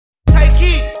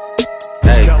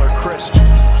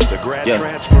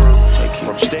transfer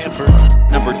from Stanford.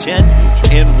 Number 10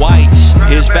 in white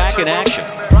is back in action.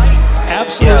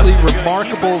 Absolutely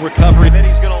remarkable recovery. Then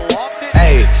he's going to loft it.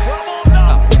 Hey.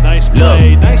 Nice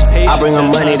play, nice patience. I bring her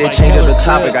money, they change up the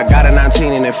topic. I got a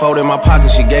 19 and they fold in my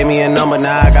pocket. She gave me a number,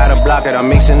 now I gotta block it. I'm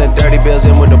mixing the dirty bills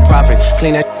in with the profit.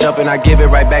 Clean that up and I give it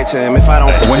right back to him. If I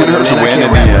don't fuck with him, then I can't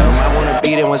rap with him. I wanna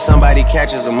beat him when somebody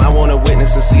catches him. I wanna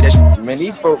witness and see that shit. Man,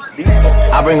 these folks.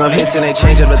 I bring up hits and they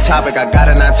change up the topic. I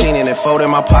got a 19 and they fold in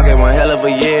my pocket. One hell of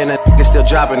a year and that still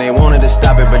dropping. They wanted to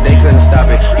stop it, but they couldn't stop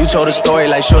it. You told a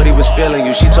story like Shorty was feeling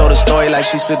you. She told a story like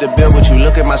she split the bill with you.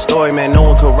 Look at my story, man, no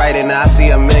one could write it. Now I see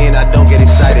a million, I don't get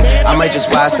excited. I might just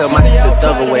buy sell my the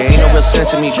thug away. Ain't no real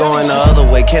sense in me going the other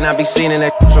way. Can I be seen in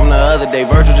that from the other day?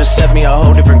 Virgil just set me a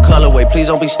whole different colorway.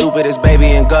 Please don't be stupid, it's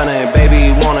baby and Gunner. And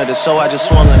baby, you wanted it, so I just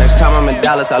swung her. Next time I'm in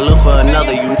Dallas, I look for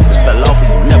another. You niggas fell off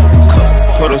and you never recover.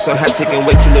 Put on some hot, take and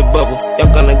wait till it bubble.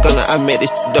 Y'all gonna, I made this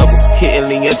double. Hitting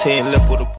Leonte and left with a